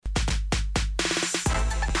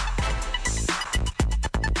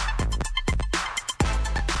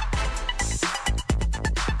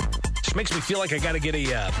Just makes me feel like I got to get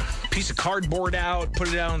a piece of cardboard out, put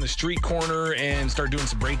it out on the street corner, and start doing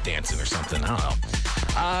some breakdancing or something. I don't know.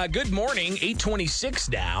 Good morning,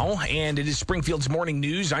 8:26 now, and it is Springfield's Morning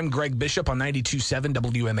News. I'm Greg Bishop on 92.7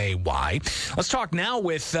 WMAY. Let's talk now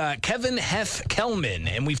with Kevin Hef Kelman,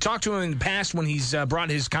 and we've talked to him in the past when he's brought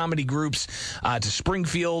his comedy groups to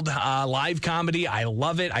Springfield, live comedy. I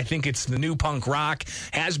love it. I think it's the new punk rock.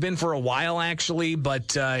 Has been for a while, actually,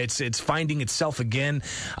 but it's finding itself again.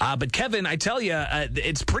 But Kevin, I tell you,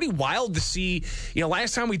 it's pretty wild to see. You know,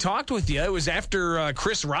 last time we talked with you, it was after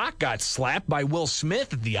Chris Rock got slapped by Will Smith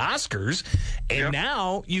at the Oscars, and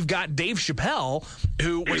now you've got Dave Chappelle,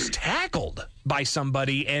 who was tackled by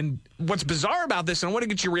somebody. And what's bizarre about this, and I want to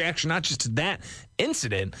get your reaction not just to that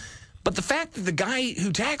incident, but the fact that the guy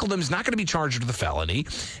who tackled him is not going to be charged with a felony,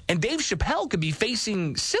 and Dave Chappelle could be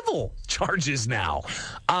facing civil charges now.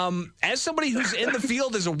 As somebody who's in the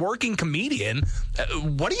field as a working comedian,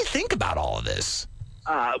 what do you think about all of this?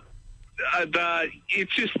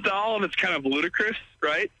 It's just all of it's kind of ludicrous,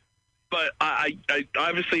 right? But I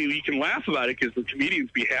obviously you can laugh about it because the comedians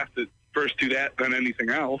have to first do that than anything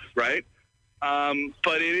else, right?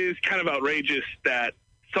 But it is kind of outrageous that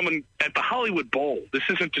someone at the Hollywood Bowl, this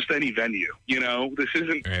isn't just any venue, you know? This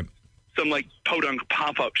isn't some, like, podunk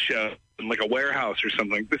pop-up show in, like, a warehouse or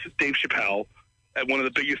something. This is Dave Chappelle at one of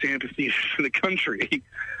the biggest amphitheaters in the country.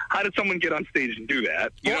 How did someone get on stage and do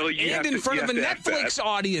that? And in front of a Netflix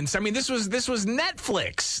audience. I mean, this was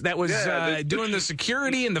Netflix that was doing the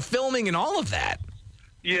security and the filming and all of that.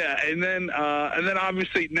 Yeah, and then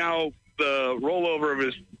obviously now the rollover of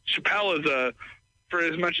his Chappelle is for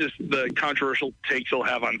as much as the controversial takes he'll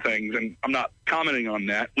have on things, and I'm not commenting on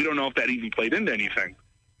that. We don't know if that even played into anything.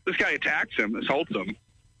 This guy attacks him, assaults him,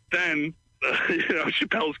 then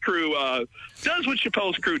Chappelle's crew does what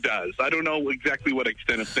Chappelle's crew does. I don't know exactly what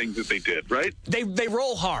extent of things that they did, right? They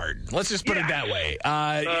roll hard. Let's just put it that way.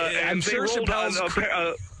 I'm sure Chappelle's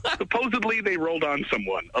supposedly they rolled on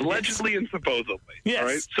someone. Allegedly and supposedly. Yes. All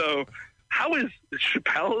right? So how is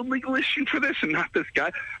Chappelle a legal issue for this and not this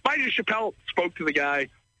guy? Mind you, Chappelle spoke to the guy,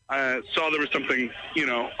 saw there was something,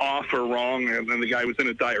 off or wrong, and then the guy was in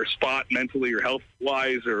a dire spot mentally or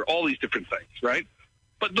health-wise or all these different things, right?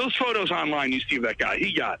 But those photos online, you see that guy,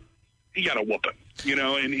 he got a whooping,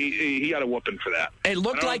 and he got a whooping for that. It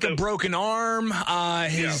looked like a broken arm.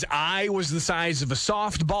 His eye was the size of a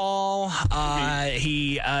softball.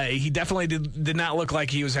 He definitely did not look like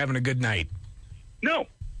he was having a good night. No.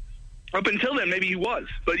 Up until then, maybe he was.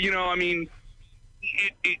 But,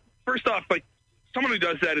 first off, like, someone who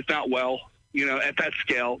does that is not well. At that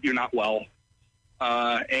scale, you're not well.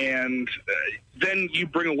 And then you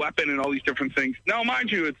bring a weapon and all these different things. Now,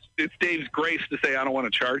 mind you, it's Dave's grace to say, I don't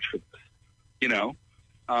want to charge for this.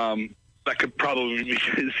 That could probably be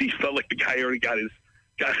because he felt like the guy already got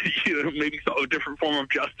maybe a different form of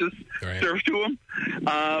justice served to him.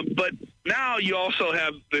 But now you also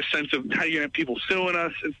have this sense of how you have people suing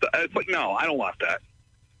us. It's like, no, I don't want that.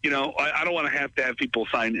 I don't want to have people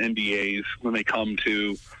sign NDAs when they come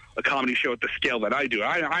to a comedy show at the scale that I do.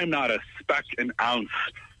 I'm not a speck and ounce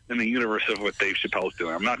in the universe of what Dave Chappelle's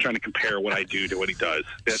doing. I'm not trying to compare what I do to what he does.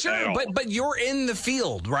 Sure, but you're in the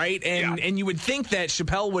field, right? And you would think that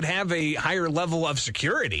Chappelle would have a higher level of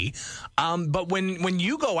security. But when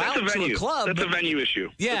you go out to a club... That's a venue issue.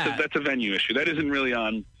 Yeah. That's a venue issue. That isn't really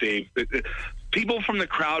on Dave. People from the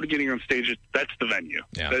crowd getting on stage, that's the venue.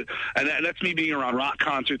 Yeah. That's me being around rock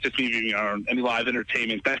concerts. That's me being around any live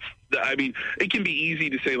entertainment. It can be easy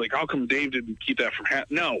to say, like, how come Dave didn't keep that from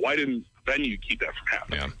happening? No, why didn't the venue keep that from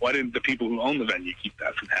happening? Yeah. Why didn't the people who own the venue keep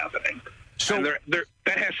that from happening? So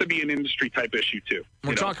that has to be an industry-type issue, too.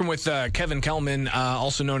 We're talking with Kevin Kelman,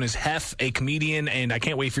 also known as Hef, a comedian, and I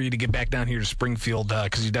can't wait for you to get back down here to Springfield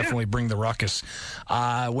because you definitely bring the ruckus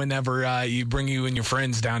whenever you bring you and your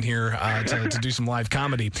friends down here to do some live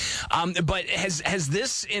comedy. But has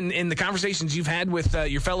this, in the conversations you've had with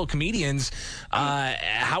your fellow comedians,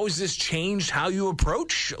 how has this changed how you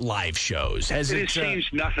approach live shows? It has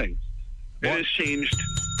changed nothing. It has changed.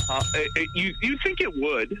 You think it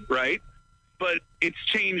would, right? But it's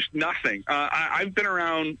changed nothing. I've been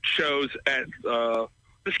around shows at the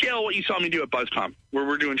scale of what you saw me do at BuzzPump, where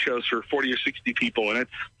we're doing shows for 40 or 60 people, and it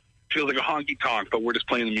feels like a honky-tonk, but we're just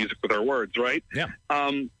playing the music with our words, right? Yeah.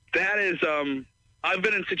 That is, I've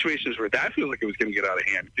been in situations where that feels like it was going to get out of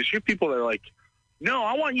hand. Because you have people that are like, no,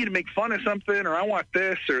 I want you to make fun of something, or I want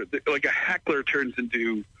this, or like a heckler turns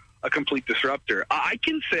into a complete disruptor. I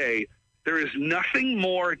can say there is nothing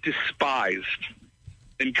more despised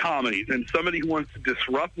in comedy than somebody who wants to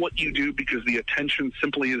disrupt what you do because the attention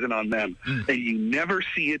simply isn't on them. And you never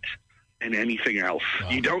see it and anything else. Wow.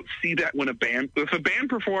 You don't see that when if a band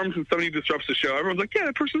performs and somebody disrupts the show, everyone's like, yeah,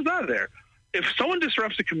 that person's out of there. If someone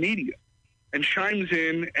disrupts a comedian and chimes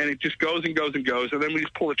in and it just goes and goes and goes, and then we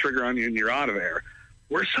just pull the trigger on you and you're out of there,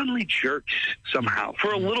 we're suddenly jerks somehow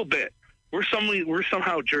for a little bit. We're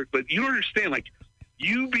somehow jerks, but you don't understand, like,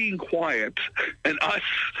 you being quiet and us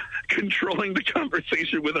controlling the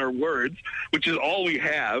conversation with our words, which is all we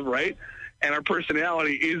have, right? And our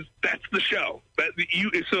personality that's the show.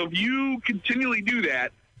 So if you continually do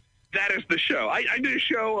that, that is the show. I did a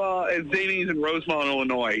show at Zanies in Rosemont,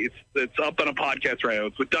 Illinois. It's up on a podcast right now.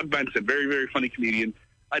 It's with Doug Benson, very, very funny comedian.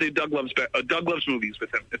 I did Doug Loves Movies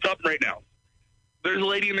with him. It's up right now. There's a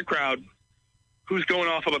lady in the crowd who's going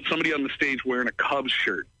off about somebody on the stage wearing a Cubs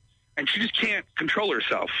shirt, and she just can't control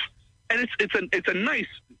herself. And it's a nice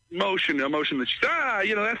emotion that she's,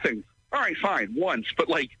 that thing. All right, fine, once, but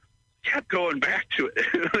like, kept going back to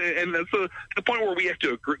it. And that's the point where we have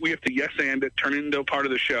to agree, we have to yes and it, turn it into a part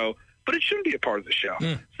of the show, but it shouldn't be a part of the show.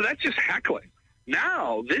 So that's just heckling.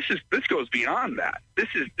 Now this goes beyond that. This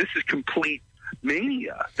is complete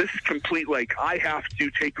mania. This is complete, like, I have to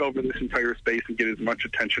take over this entire space and get as much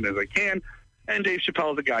attention as I can. And Dave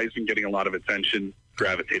Chappelle is a guy who's been getting a lot of attention,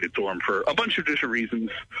 gravitated to him for a bunch of different reasons.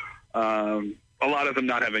 A lot of them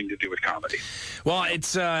not having to do with comedy. Well,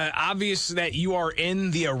 it's obvious that you are in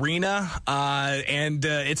the arena, and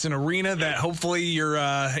it's an arena that hopefully you're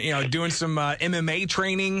doing some MMA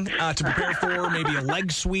training to prepare for, maybe a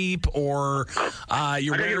leg sweep, or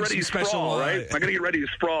you're wearing some special. Sprawl, right? I got to get ready to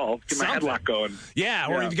sprawl, get my headlock going. Yeah,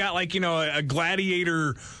 or you've got like a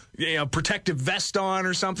gladiator, protective vest on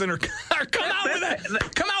or something, or come out with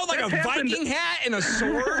like a Viking hat and a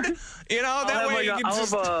sword. That way you can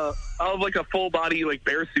just... I'll have like a full body like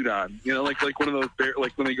bear suit on. Like one of those bear,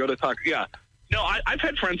 like when they go to talk. Yeah. No, I've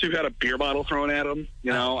had friends who've had a beer bottle thrown at them.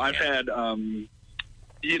 I've had in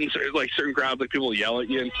certain crowds, like people yell at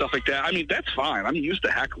you and stuff like that. I mean, that's fine. I'm used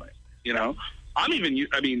to heckling. I'm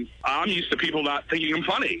used to people not thinking I'm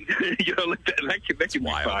funny. That can be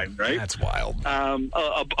fine, right? That's wild.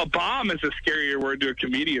 A bomb is a scarier word to a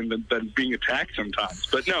comedian than being attacked sometimes.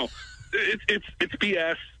 But no, it's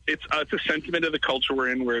BS. It's a sentiment of the culture we're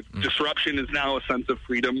in, where disruption is now a sense of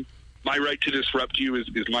freedom. My right to disrupt you is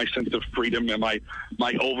my sense of freedom and my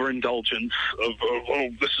overindulgence of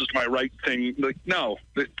this is my right thing. Like, no,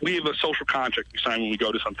 we have a social contract we sign when we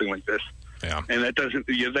go to something like this. Yeah. And that doesn't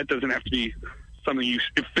have to be something you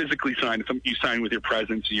physically sign. It's something you sign with your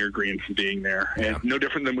presence and your agreement from being there. Yeah. And no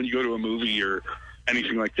different than when you go to a movie or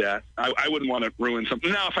anything like that. I wouldn't want to ruin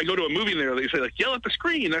something. Now, if I go to a movie there, they say, like, yell at the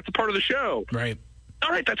screen. That's a part of the show. Right. All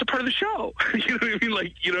right, that's a part of the show. You know what I mean?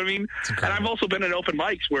 Like, you know what I mean? And I've also been at open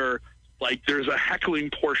mics where, like, there's a heckling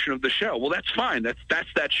portion of the show. Well, that's fine. That's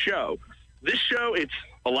that show. This show, it's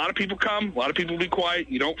a lot of people come, a lot of people be quiet.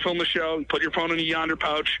 You don't film the show. You put your phone in a yonder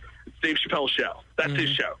pouch. It's Dave Chappelle's show. That's his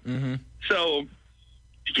show. Mm-hmm. So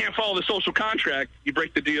you can't follow the social contract. You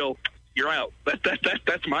break the deal. You're out.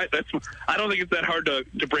 That's my. I don't think it's that hard to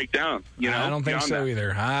break down. I don't think so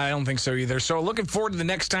either. I don't think so either. So looking forward to the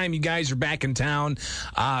next time you guys are back in town.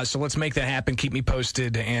 So let's make that happen. Keep me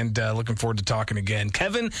posted, and looking forward to talking again.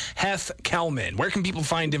 Kevin Heth Kellman, where can people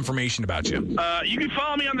find information about you? You can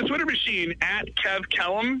follow me on the Twitter machine at Kev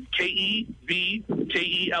Kellam,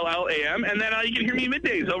 KEVKELLAM, and then you can hear me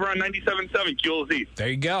middays over on 97.7 QLZ. There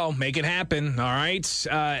you go. Make it happen. All right.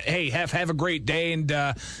 Hey, have a great day, and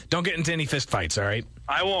don't get into any fist fights, all right?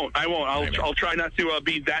 I won't. I'll try not to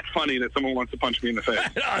be that funny that someone wants to punch me in the face.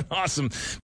 Awesome.